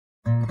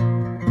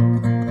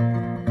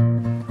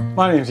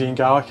My name's Iain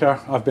Gallagher.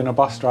 I've been a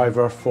bus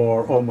driver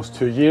for almost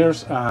 2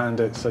 years and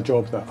it's a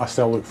job that I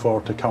still look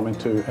forward to coming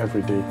to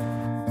every day.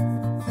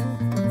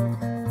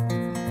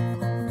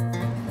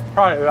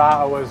 Prior to that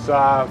I was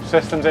a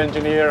systems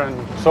engineer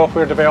and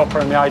software developer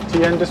in the IT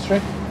industry.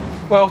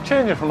 Well,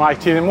 changing from IT,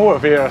 the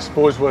motivator I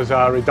suppose was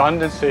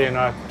redundancy, and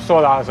I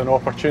saw that as an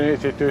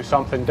opportunity to do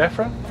something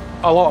different.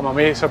 A lot of my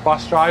mates are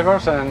bus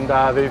drivers and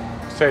they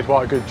said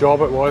what a good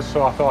job it was,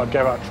 so I thought I'd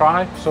give it a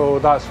try. So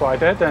that's what I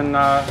did, and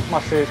I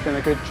must say it's been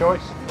a good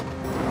choice.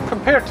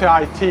 Compared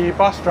to IT,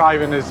 bus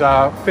driving is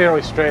a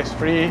fairly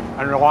stress-free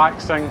and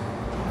relaxing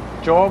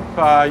job.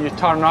 You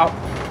turn up,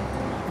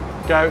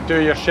 get out,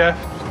 do your shift,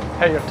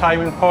 hit your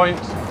timing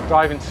points,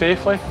 driving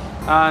safely,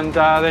 and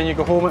then you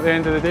go home at the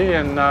end of the day,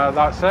 and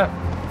that's it.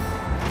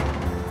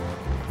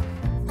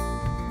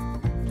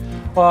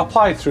 Well, I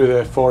applied through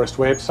the Forest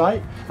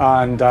website,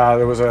 and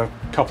there was a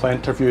couple of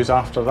interviews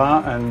after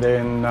that, and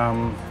then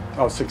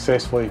I was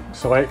successfully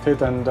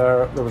selected, and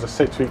there was a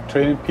 6-week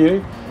training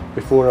period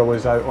before I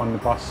was out on the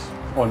bus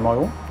on my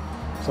own,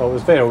 so I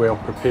was very well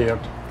prepared.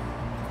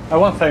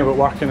 One thing about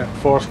working at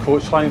Forest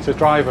Coach Lines, the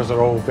drivers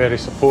are all very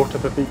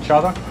supportive of each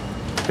other.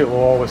 People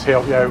will always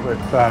help you out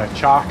with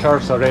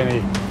charters or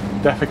any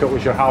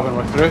difficulties you're having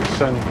with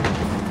routes, and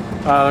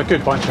a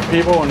good bunch of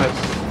people, and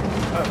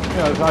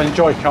I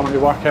enjoy coming to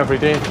work every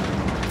day.